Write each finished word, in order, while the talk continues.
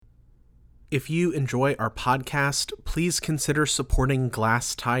If you enjoy our podcast, please consider supporting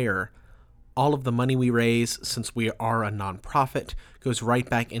Glass Tire. All of the money we raise, since we are a nonprofit, goes right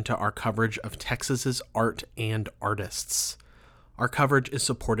back into our coverage of Texas's art and artists. Our coverage is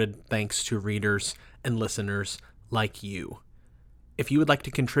supported thanks to readers and listeners like you. If you would like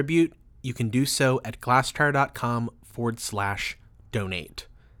to contribute, you can do so at glasstire.com/donate.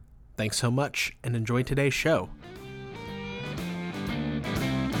 Thanks so much and enjoy today's show.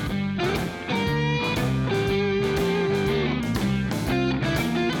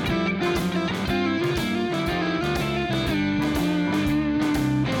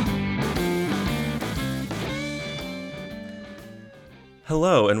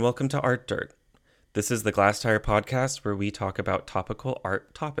 Hello and welcome to Art Dirt. This is the Glass Tire podcast where we talk about topical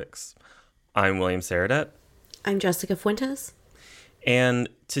art topics. I'm William Saradet. I'm Jessica Fuentes. And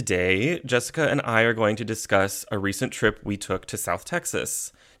today, Jessica and I are going to discuss a recent trip we took to South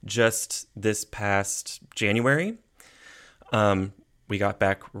Texas just this past January. We got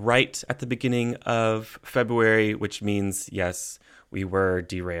back right at the beginning of February, which means, yes, we were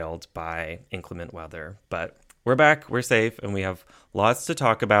derailed by inclement weather. But we're back, we're safe, and we have lots to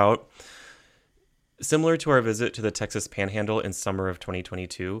talk about. Similar to our visit to the Texas Panhandle in summer of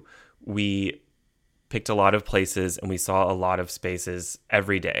 2022, we picked a lot of places and we saw a lot of spaces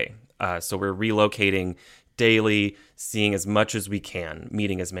every day. So we're relocating daily, seeing as much as we can,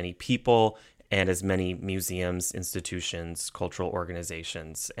 meeting as many people and as many museums, institutions, cultural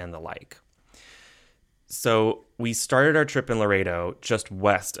organizations, and the like. So we started our trip in Laredo, just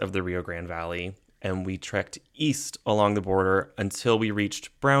west of the Rio Grande Valley, and we trekked east along the border until we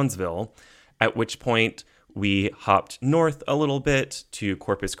reached Brownsville, at which point we hopped north a little bit to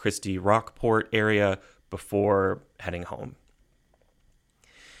Corpus Christi Rockport area before heading home.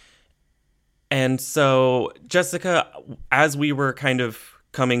 And so, Jessica, as we were kind of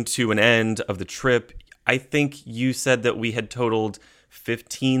coming to an end of the trip, I think you said that we had totaled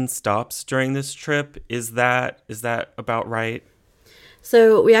 15 stops during this trip. Is that about right?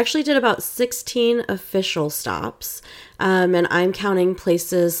 So we actually did about 16 official stops, and I'm counting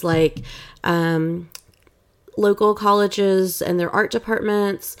places like local colleges and their art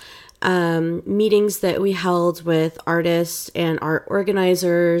departments, meetings that we held with artists and art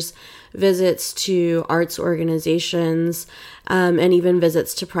organizers, visits to arts organizations, and even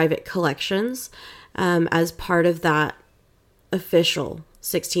visits to private collections as part of that official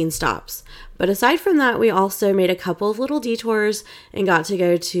 16 stops. But aside from that, we also made a couple of little detours and got to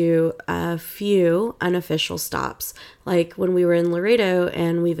go to a few unofficial stops, like when we were in Laredo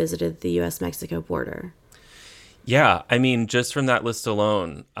and we visited the U.S.-Mexico border. Yeah, I mean, just from that list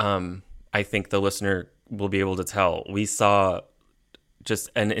alone, I think the listener will be able to tell. We saw just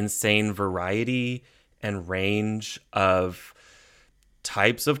an insane variety and range of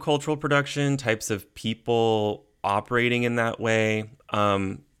types of cultural production, types of people operating in that way.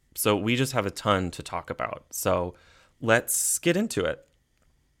 So we just have a ton to talk about. So let's get into it.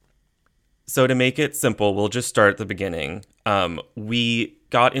 So to make it simple, we'll just start at the beginning. We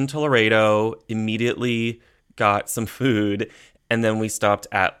got into Laredo, immediately got some food, and then we stopped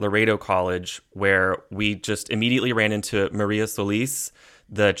at Laredo College, where we just immediately ran into Maria Solis,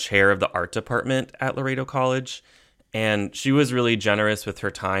 the chair of the art department at Laredo College. And she was really generous with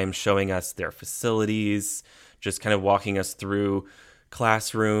her time, showing us their facilities, just kind of walking us through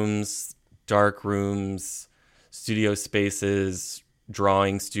classrooms, dark rooms, studio spaces,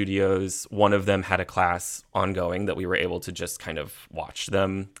 drawing studios. One of them had a class ongoing that we were able to just kind of watch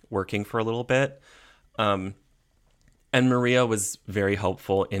them working for a little bit. And Maria was very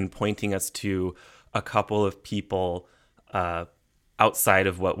helpful in pointing us to a couple of people outside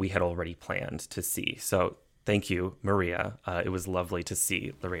of what we had already planned to see. So thank you, Maria. It was lovely to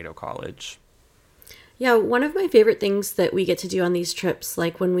see Laredo College. Yeah, one of my favorite things that we get to do on these trips,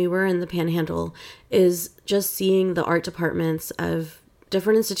 like when we were in the Panhandle, is just seeing the art departments of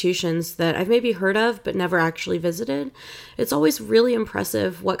different institutions that I've maybe heard of but never actually visited. It's always really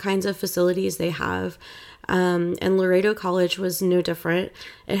impressive what kinds of facilities they have. And Laredo College was no different.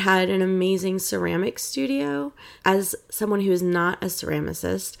 It had an amazing ceramics studio. As someone who is not a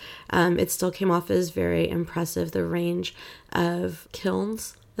ceramicist, it still came off as very impressive, the range of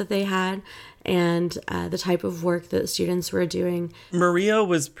kilns that they had and the type of work that students were doing. Maria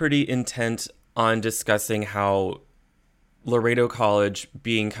was pretty intent on discussing how Laredo College,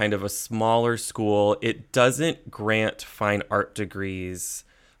 being kind of a smaller school, it doesn't grant fine art degrees.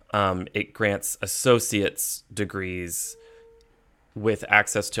 It grants associate's degrees with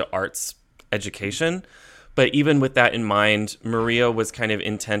access to arts education. But even with that in mind, Maria was kind of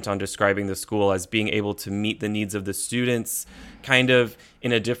intent on describing the school as being able to meet the needs of the students kind of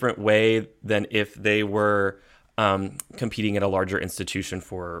in a different way than if they were competing at a larger institution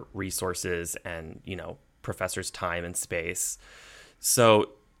for resources and, professors' time and space.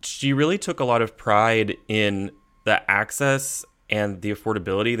 So she really took a lot of pride in the access and the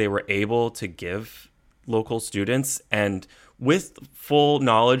affordability they were able to give local students, and with full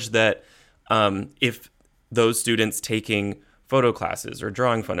knowledge that if those students taking photo classes or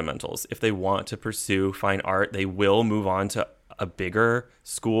drawing fundamentals, if they want to pursue fine art, they will move on to a bigger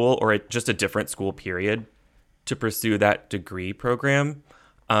school or just a different school period to pursue that degree program.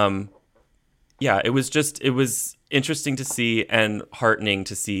 It was interesting to see and heartening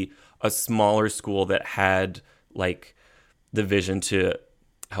to see a smaller school that had like the vision to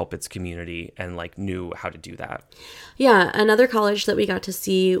help its community and like knew how to do that. Yeah, another college that we got to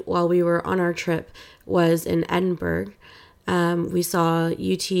see while we were on our trip was in Edinburgh. We saw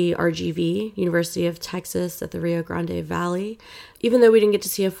UT-RGV, University of Texas at the Rio Grande Valley. Even though we didn't get to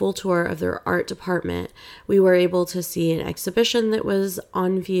see a full tour of their art department, we were able to see an exhibition that was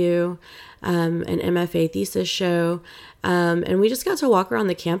on view, an MFA thesis show, and we just got to walk around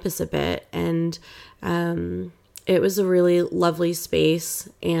the campus a bit, and it was a really lovely space,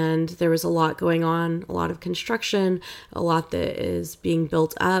 and there was a lot going on, a lot of construction, a lot that is being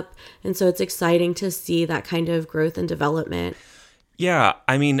built up. And so it's exciting to see that kind of growth and development. Yeah,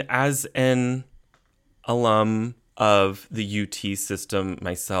 I mean, as an alum of the UT system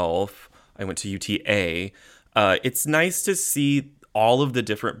myself, I went to UTA, it's nice to see all of the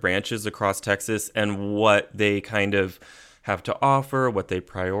different branches across Texas and what they kind of have to offer, what they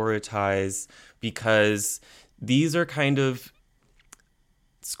prioritize, because these are kind of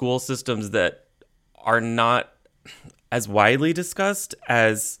school systems that are not as widely discussed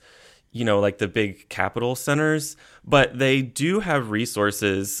as, like the big capital centers, but they do have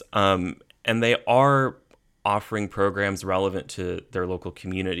resources, and they are offering programs relevant to their local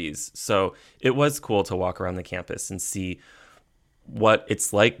communities. So it was cool to walk around the campus and see what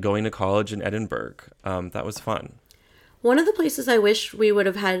it's like going to college in Edinburgh. That was fun. One of the places I wish we would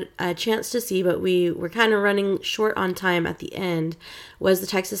have had a chance to see, but we were kind of running short on time at the end, was the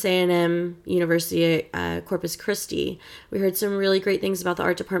Texas A&M University Corpus Christi. We heard some really great things about the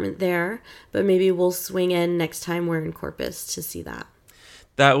art department there, but maybe we'll swing in next time we're in Corpus to see that.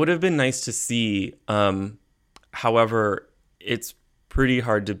 That would have been nice to see. However, it's pretty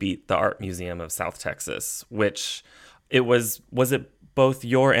hard to beat the Art Museum of South Texas, which was it both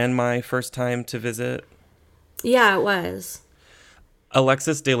your and my first time to visit? Yeah, it was.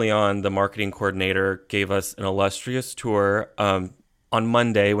 Alexis De Leon, the marketing coordinator, gave us an illustrious tour on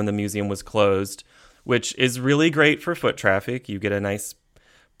Monday when the museum was closed, which is really great for foot traffic. You get a nice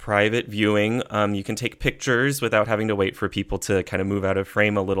private viewing. You can take pictures without having to wait for people to kind of move out of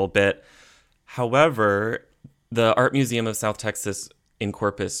frame a little bit. However, the Art Museum of South Texas in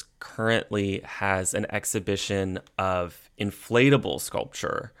Corpus currently has an exhibition of inflatable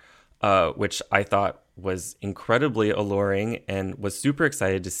sculpture, which I thought was incredibly alluring and was super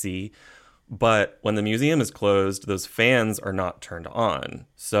excited to see. But when the museum is closed, those fans are not turned on.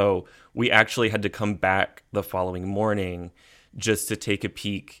 So we actually had to come back the following morning just to take a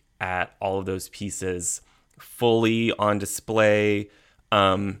peek at all of those pieces fully on display.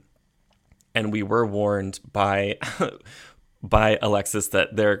 And we were warned by by Alexis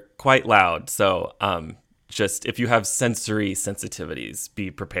that they're quite loud. So just if you have sensory sensitivities,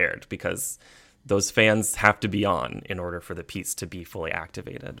 be prepared, because those fans have to be on in order for the piece to be fully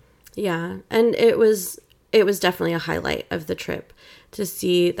activated. Yeah, and it was definitely a highlight of the trip to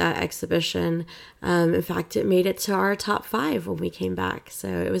see that exhibition. In fact, it made it to our top 5 when we came back. So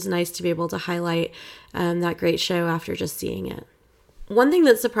it was nice to be able to highlight that great show after just seeing it. One thing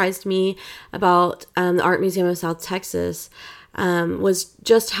that surprised me about the Art Museum of South Texas was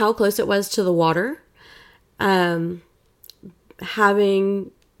just how close it was to the water.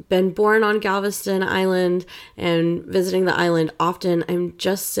 Having been born on Galveston Island and visiting the island often, I'm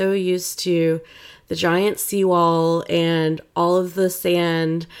just so used to the giant seawall and all of the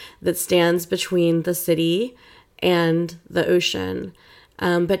sand that stands between the city and the ocean.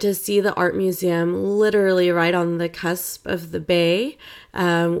 But to see the art museum literally right on the cusp of the bay,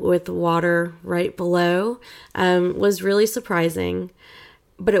 with the water right below, was really surprising.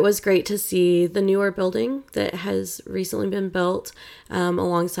 But it was great to see the newer building that has recently been built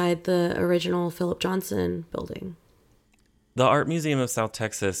alongside the original Philip Johnson building. The Art Museum of South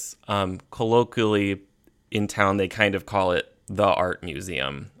Texas, colloquially in town, they kind of call it the Art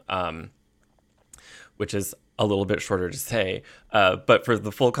Museum, which is a little bit shorter to say. But for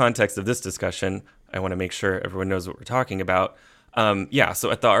the full context of this discussion, I want to make sure everyone knows what we're talking about. So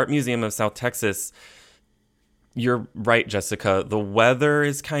at the Art Museum of South Texas, You're right, Jessica. The weather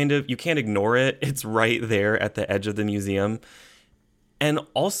is you can't ignore it. It's right there at the edge of the museum. And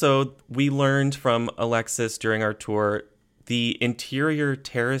also, we learned from Alexis during our tour, the interior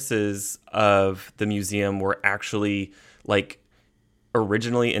terraces of the museum were actually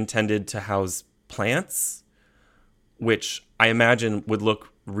originally intended to house plants, which I imagine would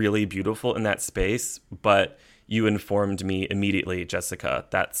look really beautiful in that space. But you informed me immediately, Jessica,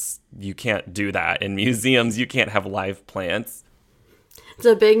 you can't do that in museums. You can't have live plants. It's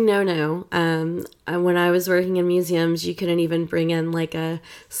a big no-no. When I was working in museums, you couldn't even bring in a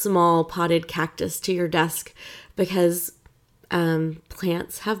small potted cactus to your desk because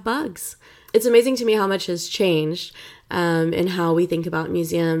plants have bugs. It's amazing to me how much has changed in how we think about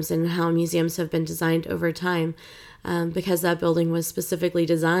museums and how museums have been designed over time, because that building was specifically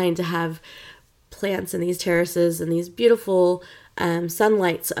designed to have plants in these terraces and these beautiful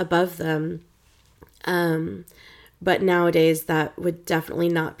sunlights above them. But nowadays, that would definitely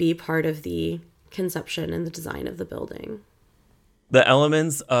not be part of the conception and the design of the building. The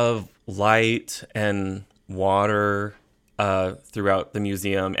elements of light and water throughout the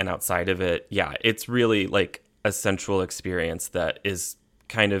museum and outside of it, it's really a central experience that is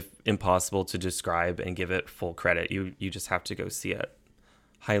kind of impossible to describe and give it full credit. You just have to go see it.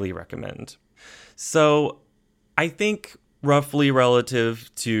 Highly recommend. So I think roughly relative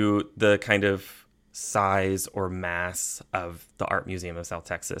to the kind of size or mass of the Art Museum of South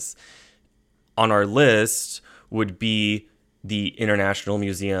Texas, on our list would be the International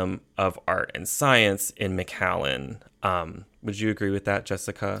Museum of Art and Science in McAllen. Would you agree with that,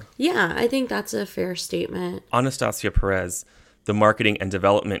 Jessica? Yeah, I think that's a fair statement. Anastasia Perez, the Marketing and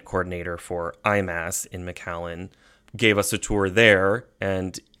Development Coordinator for IMAS in McAllen, gave us a tour there,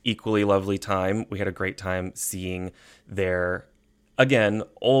 and equally lovely time. We had a great time seeing their, again,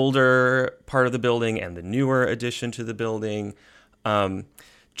 older part of the building and the newer addition to the building.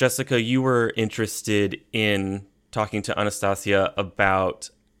 Jessica, you were interested in talking to Anastasia about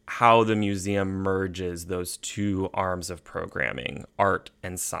how the museum merges those two arms of programming, art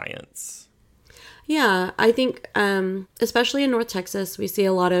and science. Yeah, I think especially in North Texas, we see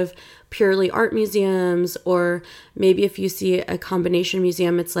a lot of purely art museums, or maybe if you see a combination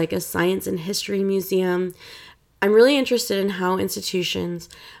museum, it's like a science and history museum. I'm really interested in how institutions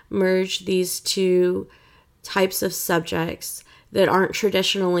merge these two types of subjects that aren't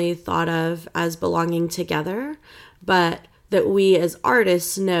traditionally thought of as belonging together, but that we as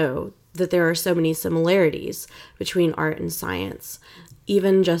artists know that there are so many similarities between art and science.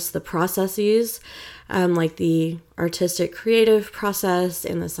 Even just the processes, like the artistic creative process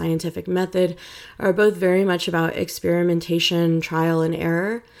and the scientific method, are both very much about experimentation, trial and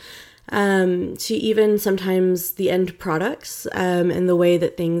error, to even sometimes the end products and the way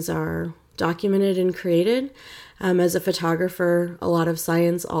that things are documented and created. As a photographer, a lot of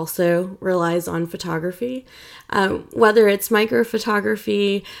science also relies on photography, whether it's micro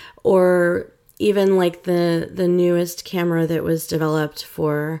photography or even the newest camera that was developed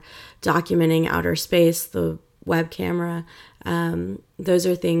for documenting outer space, the web camera. Those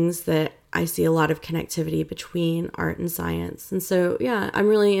are things that I see a lot of connectivity between art and science. And so, yeah, I'm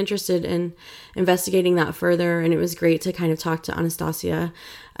really interested in investigating that further. And it was great to kind of talk to Anastasia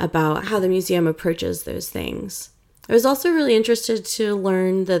about how the museum approaches those things. I was also really interested to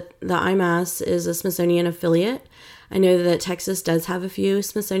learn that the IMAS is a Smithsonian affiliate. I know that Texas does have a few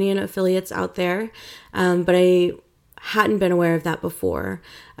Smithsonian affiliates out there, but I hadn't been aware of that before.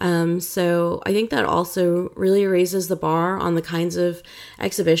 So I think that also really raises the bar on the kinds of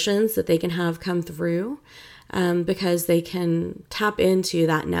exhibitions that they can have come through, because they can tap into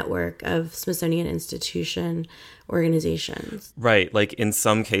that network of Smithsonian institution organizations. Right. Like in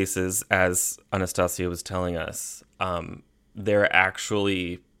some cases, as Anastasia was telling us, they're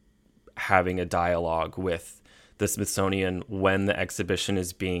actually having a dialogue with the Smithsonian when the exhibition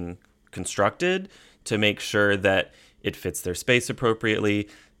is being constructed to make sure that it fits their space appropriately.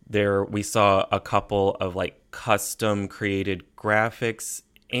 There, we saw a couple of custom created graphics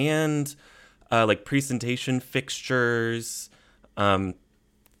and presentation fixtures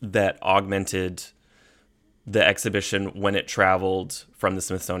that augmented the exhibition when it traveled from the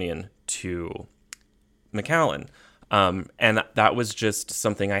Smithsonian to McAllen. And that was just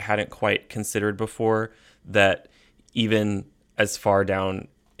something I hadn't quite considered before, that even as far down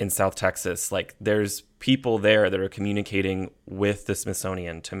in South Texas, there's people there that are communicating with the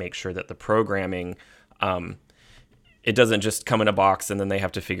Smithsonian to make sure that the programming, it doesn't just come in a box and then they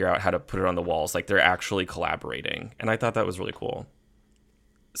have to figure out how to put it on the walls. They're actually collaborating. And I thought that was really cool.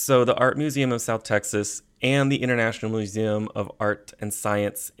 So the Art Museum of South Texas and the International Museum of Art and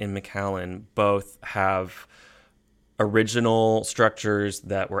Science in McAllen both have original structures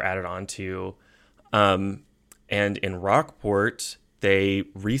that were added onto. And in Rockport, they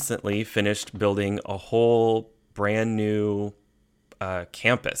recently finished building a whole brand new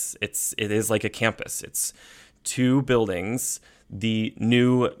campus. It is like a campus. It's 2 buildings, the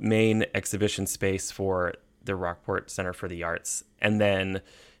new main exhibition space for the Rockport Center for the Arts, and then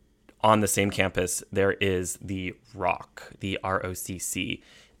on the same campus there is the ROCC, the ROCC,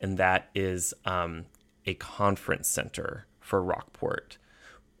 and that is a conference center for Rockport.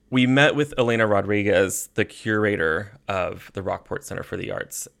 We met with Elena Rodriguez, the curator of the Rockport Center for the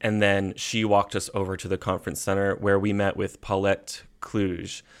Arts, and then she walked us over to the conference center where we met with Paulette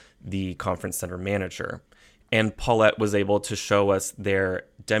Kluge, the conference center manager. And Paulette was able to show us their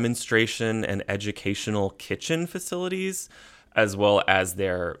demonstration and educational kitchen facilities, as well as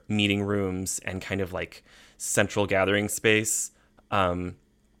their meeting rooms and kind of like central gathering space.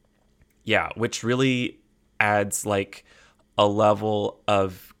 Which really adds like a level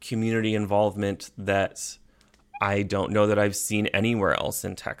of community involvement that I don't know that I've seen anywhere else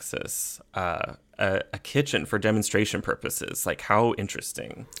in Texas. A kitchen for demonstration purposes. Like, how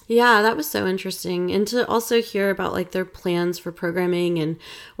interesting. Yeah, that was so interesting. And to also hear about like their plans for programming and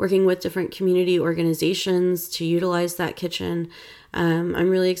working with different community organizations to utilize that kitchen. I'm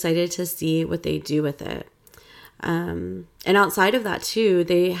really excited to see what they do with it. And outside of that too,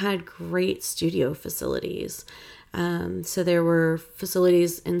 they had great studio facilities. So there were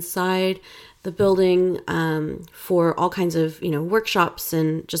facilities inside the building for all kinds of, workshops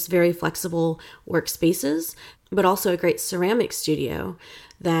and just very flexible workspaces, but also a great ceramic studio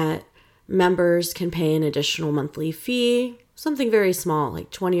that members can pay an additional monthly fee, something very small, like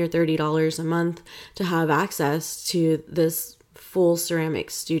 $20 or $30 a month, to have access to this full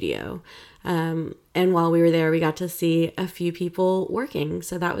ceramic studio. And while we were there, we got to see a few people working.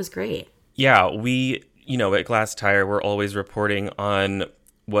 So that was great. Yeah, we, at Glass Tire, we're always reporting on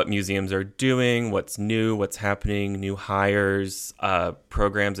what museums are doing, what's new, what's happening, new hires,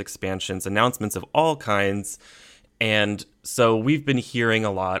 programs, expansions, announcements of all kinds. And so we've been hearing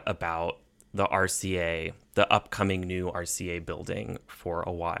a lot about the RCA, the upcoming new RCA building, for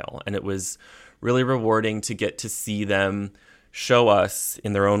a while. And it was really rewarding to get to see them show us,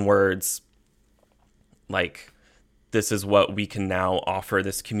 in their own words, like, this is what we can now offer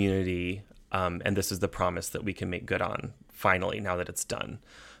this community, and this is the promise that we can make good on, finally, now that it's done.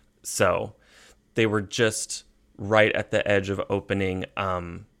 So they were just right at the edge of opening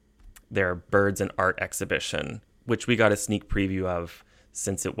their Birds and Art exhibition, which we got a sneak preview of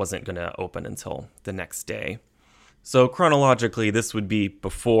since it wasn't going to open until the next day. So chronologically, this would be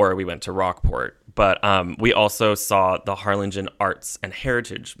before we went to Rockport, but we also saw the Harlingen Arts and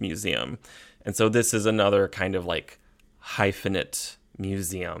Heritage Museum. And so this is another kind of like hyphenate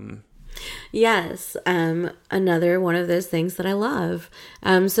museum. Yes, another one of those things that I love.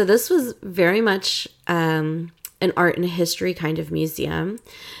 So this was very much an art and history kind of museum.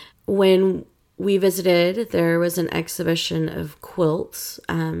 When we visited, there was an exhibition of quilts,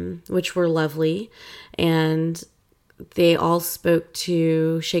 which were lovely, and they all spoke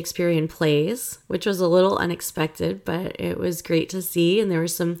to Shakespearean plays, which was a little unexpected, but it was great to see. And there were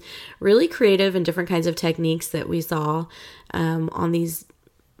some really creative and different kinds of techniques that we saw on these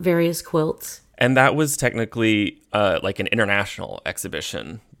various quilts. And that was technically like an international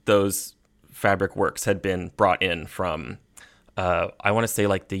exhibition. Those fabric works had been brought in from, I want to say,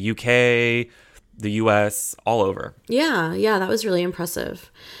 like the UK, the US, all over. Yeah, that was really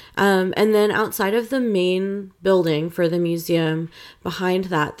impressive. And then outside of the main building for the museum, behind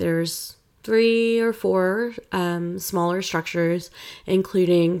that, there's 3 or 4 smaller structures,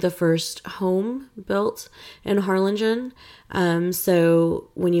 including the first home built in Harlingen. So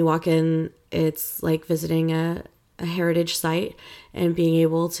when you walk in, it's like visiting a heritage site and being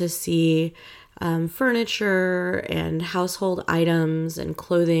able to see furniture and household items and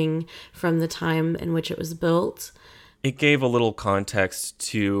clothing from the time in which it was built. It gave a little context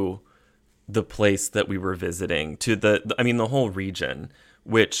to the place that we were visiting, to the whole region,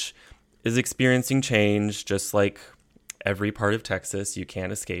 which is experiencing change, just like every part of Texas. You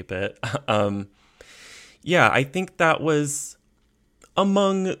can't escape it. I think that was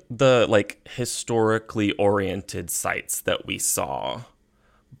among the like historically oriented sites that we saw.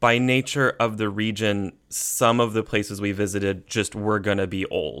 By nature of the region, some of the places we visited just were going to be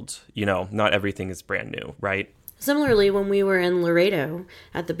old. Not everything is brand new, right? Similarly, when we were in Laredo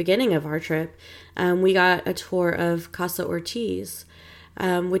at the beginning of our trip, we got a tour of Casa Ortiz,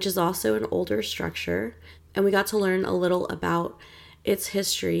 which is also an older structure, and we got to learn a little about its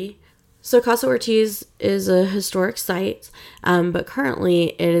history. So Casa Ortiz is a historic site, but currently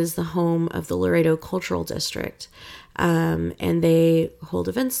it is the home of the Laredo Cultural District. and they hold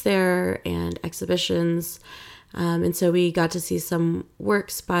events there and exhibitions. And so we got to see some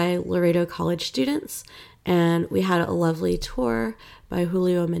works by Laredo College students, and we had a lovely tour by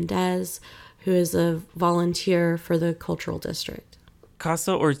Julio Mendez, who is a volunteer for the Cultural District.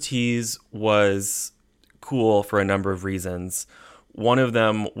 Casa Ortiz was cool for a number of reasons. One of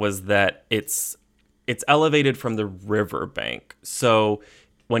them was that it's elevated from the riverbank. So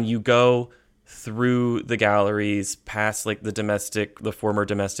when you go through the galleries, past like the former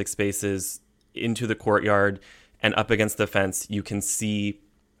domestic spaces, into the courtyard and up against the fence, you can see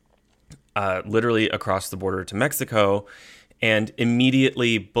literally across the border to Mexico, and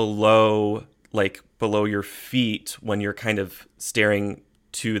immediately below your feet, when you're kind of staring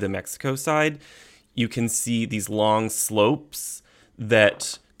to the Mexico side, you can see these long slopes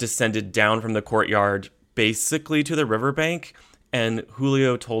that descended down from the courtyard basically to the riverbank. And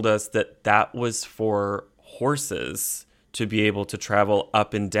Julio told us that that was for horses to be able to travel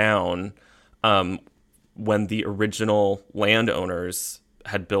up and down when the original landowners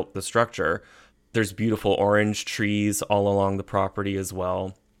had built the structure. There's beautiful orange trees all along the property as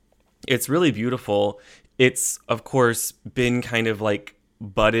well. It's really beautiful. It's, of course, been kind of like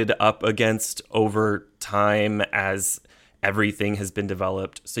butted up against over time as everything has been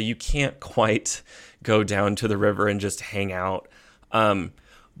developed. So you can't quite go down to the river and just hang out.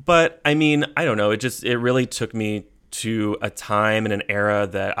 But I mean, I don't know. It really took me to a time and an era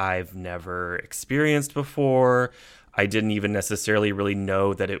that I've never experienced before. I didn't even necessarily really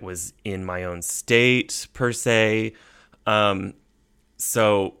know that it was in my own state per se.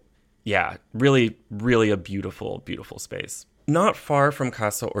 So yeah, really, really a beautiful, beautiful space. Not far from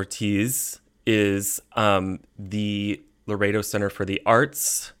Casa Ortiz is the Laredo Center for the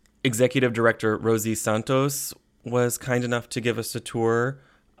Arts. Executive Director Rosie Santos was kind enough to give us a tour.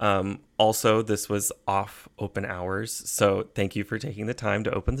 Also, this was off open hours, so thank you for taking the time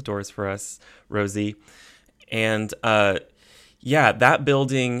to open the doors for us, Rosie. And yeah, that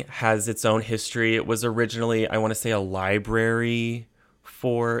building has its own history. It was originally, I want to say, a library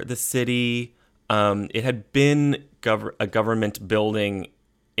for the city. It had been a government building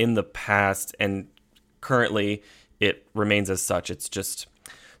in the past, and currently it remains as such. It's just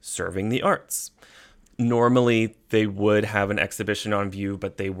serving the arts. Normally, they would have an exhibition on view,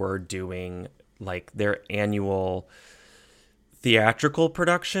 but they were doing like their annual theatrical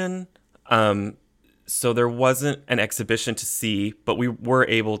production. So there wasn't an exhibition to see, but we were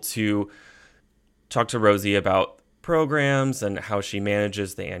able to talk to Rosie about programs and how she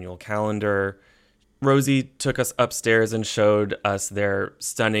manages the annual calendar. Rosie took us upstairs and showed us their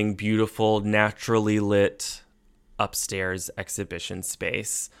stunning, beautiful, naturally lit upstairs exhibition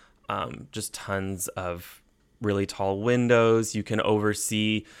space. Just tons of really tall windows. You can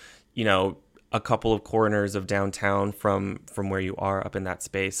oversee, a couple of corners of downtown from where you are up in that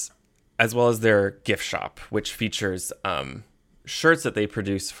space, as well as their gift shop, which features shirts that they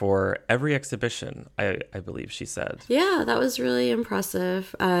produce for every exhibition, I believe she said. Yeah, that was really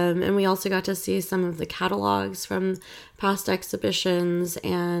impressive. And we also got to see some of the catalogs from past exhibitions.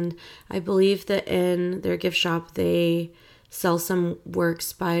 And I believe that in their gift shop, they sell some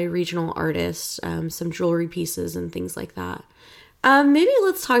works by regional artists, some jewelry pieces and things like that. Maybe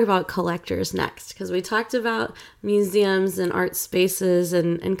let's talk about collectors next, because we talked about museums and art spaces,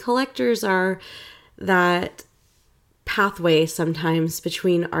 and collectors are that pathway sometimes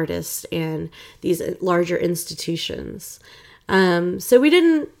between artists and these larger institutions. So we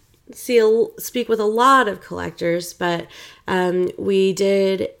didn't speak with a lot of collectors, but we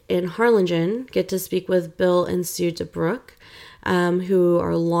did in Harlingen get to speak with Bill and Sue DeBrook, who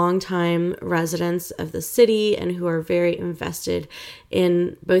are longtime residents of the city and who are very invested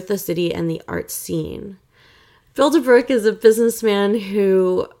in both the city and the art scene. Bill DeBrook is a businessman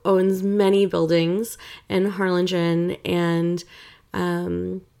who owns many buildings in Harlingen, and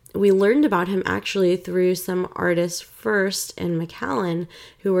we learned about him actually through some artists first in McAllen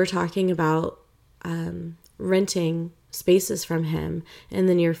who were talking about renting spaces from him in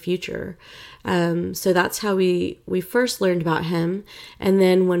the near future. So that's how we first learned about him. And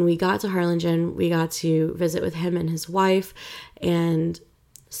then when we got to Harlingen, we got to visit with him and his wife and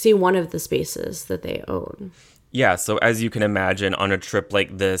see one of the spaces that they own. Yeah, so as you can imagine, on a trip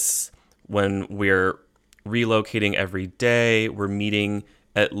like this, when we're relocating every day, we're meeting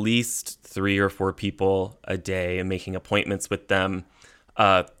at least 3 or 4 people a day and making appointments with them.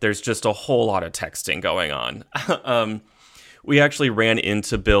 There's just a whole lot of texting going on. We actually ran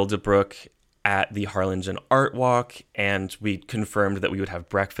into Bill DeBrook at the Harlingen Art Walk, and we confirmed that we would have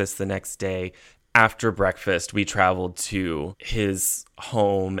breakfast the next day. After breakfast, we traveled to his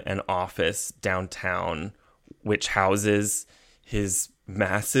home and office downtown, which houses his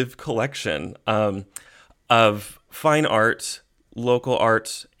massive collection of fine art, local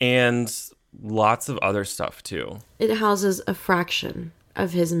art, and lots of other stuff too. It houses a fraction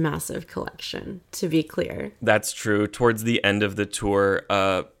of his massive collection, to be clear. That's true. Towards the end of the tour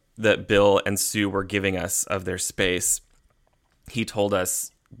that Bill and Sue were giving us of their space, he told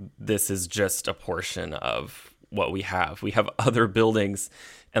us this is just a portion of what we have. We have other buildings,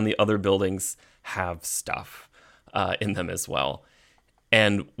 and the other buildings have stuff in them as well.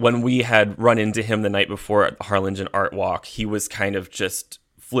 And when we had run into him the night before at the Harlingen Art Walk, he was kind of just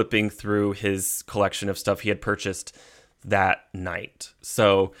flipping through his collection of stuff he had purchased that night.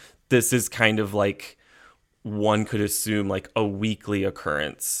 So this is kind of like, one could assume, like a weekly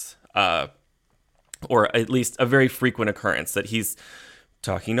occurrence, or at least a very frequent occurrence, that he's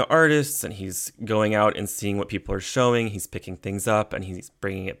talking to artists and he's going out and seeing what people are showing. He's picking things up and he's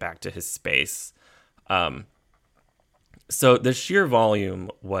bringing it back to his space. So the sheer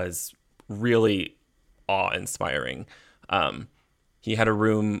volume was really awe-inspiring. He had a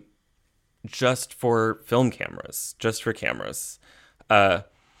room just for film cameras, just for cameras. I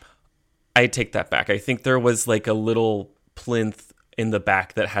take that back. I think there was like a little plinth in the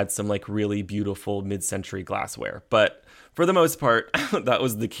back that had some like really beautiful mid-century glassware. But for the most part, that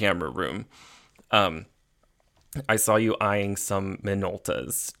was the camera room. I saw you eyeing some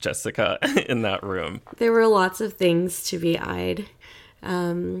Minoltas, Jessica, in that room. There were lots of things to be eyed.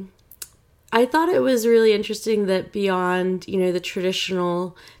 I thought it was really interesting that beyond, the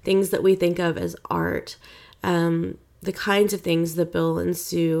traditional things that we think of as art, the kinds of things that Bill and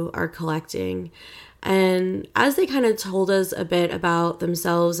Sue are collecting. And as they kind of told us a bit about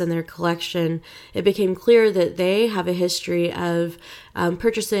themselves and their collection, it became clear that they have a history of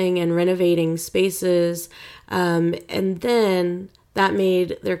purchasing and renovating spaces. And then that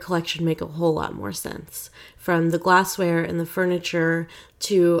made their collection make a whole lot more sense. From the glassware and the furniture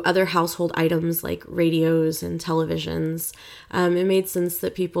to other household items like radios and televisions. It made sense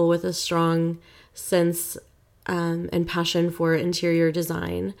that people with a strong sense and passion for interior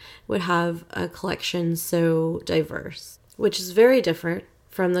design would have a collection so diverse, which is very different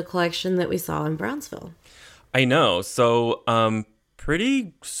from the collection that we saw in Brownsville. I know. So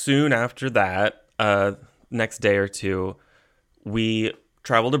pretty soon after that, next day or two, we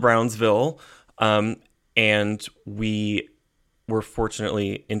traveled to Brownsville, and we were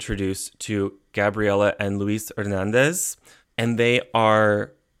fortunately introduced to Gabriela and Luis Hernandez, and they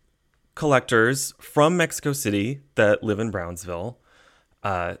are collectors from Mexico City that live in Brownsville.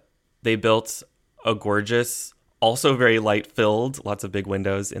 They built a gorgeous, also very light-filled, lots of big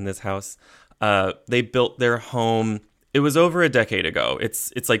windows in this house. They built their home, it was over a decade ago.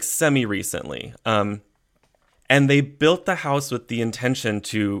 It's like semi-recently. And they built the house with the intention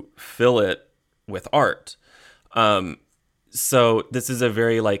to fill it with art. So this is a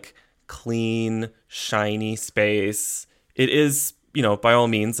very like clean, shiny space. It is, by all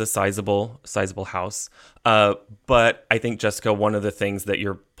means, a sizable house. But I think, Jessica, one of the things that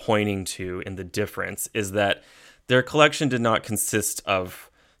you're pointing to in the difference is that their collection did not consist of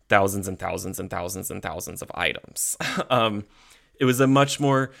thousands and thousands and thousands and thousands of items. It was a much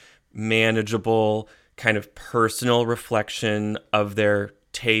more manageable, kind of personal reflection of their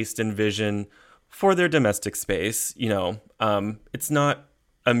taste and vision for their domestic space. It's not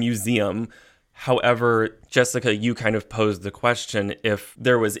a museum. However, Jessica, you kind of posed the question, if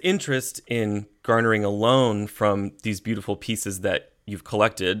there was interest in garnering a loan from these beautiful pieces that you've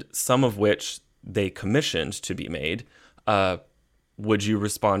collected, some of which they commissioned to be made, would you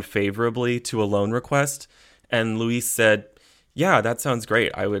respond favorably to a loan request? And Luis said, yeah, that sounds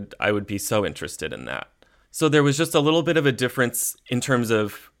great. I would be so interested in that. So there was just a little bit of a difference in terms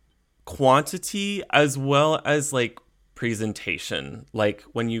of quantity as well as like presentation. Like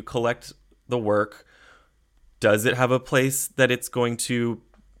when you collect the work, does it have a place that it's going to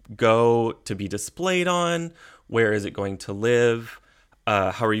go to be displayed on? Where is it going to live?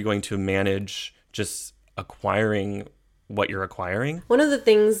 How are you going to manage just acquiring what you're acquiring? One of the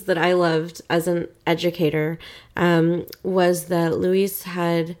things that I loved as an educator was that Luis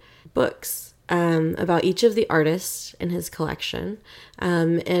had books about each of the artists in his collection.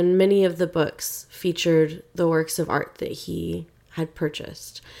 And many of the books featured the works of art that he had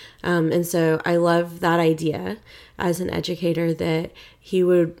purchased. And so I love that idea as an educator, that he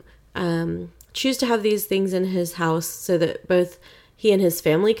would choose to have these things in his house so that both he and his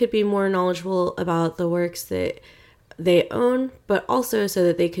family could be more knowledgeable about the works that they own, but also so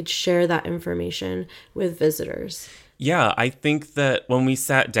that they could share that information with visitors. Yeah, I think that when we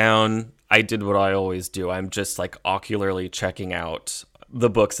sat down, I did what I always do. I'm just like ocularly checking out the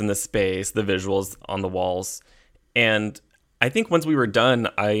books in the space, the visuals on the walls. And I think once we were done,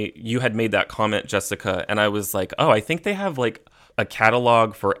 you had made that comment, Jessica, and I was like, oh, I think they have like a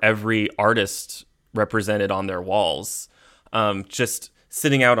catalog for every artist represented on their walls, just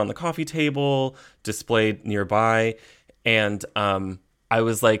sitting out on the coffee table, displayed nearby. And I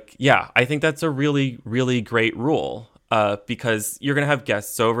was like, yeah, I think that's a really, really great rule, because you're going to have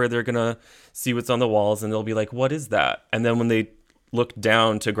guests over. They're going to see what's on the walls and they'll be like, what is that? And then when they look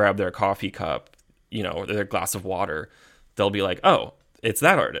down to grab their coffee cup, or their glass of water, they'll be like, oh, it's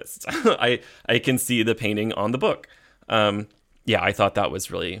that artist. I can see the painting on the book. Yeah, I thought that was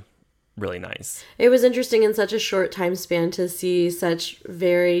really, really nice. It was interesting in such a short time span to see such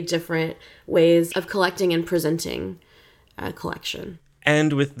very different ways of collecting and presenting a collection.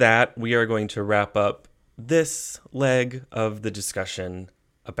 And with that, we are going to wrap up this leg of the discussion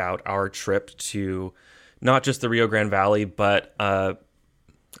about our trip to not just the Rio Grande Valley, but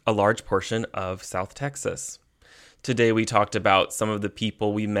a large portion of South Texas. Today, we talked about some of the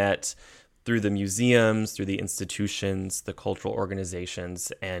people we met through the museums, through the institutions, the cultural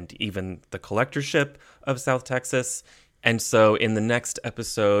organizations, and even the collectorship of South Texas. And so in the next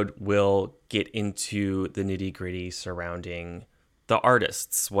episode, we'll get into the nitty-gritty surrounding the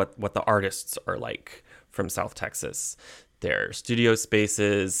artists, what the artists are like from South Texas, their studio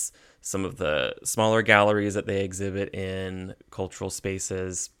spaces, some of the smaller galleries that they exhibit in, cultural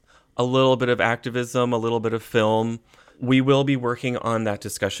spaces, a little bit of activism, a little bit of film. We will be working on that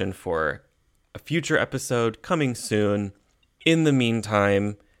discussion for a future episode coming soon. In the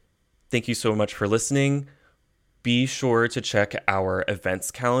meantime, thank you so much for listening. Be sure to check our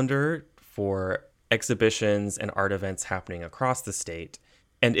events calendar for exhibitions and art events happening across the state.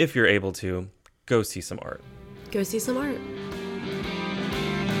 And if you're able to, go see some art. Go see some art.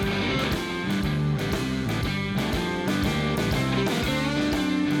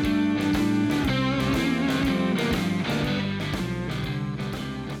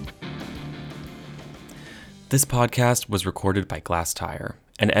 This podcast was recorded by Glass Tire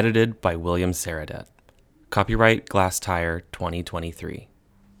and edited by William Saradet. Copyright Glass Tire 2023.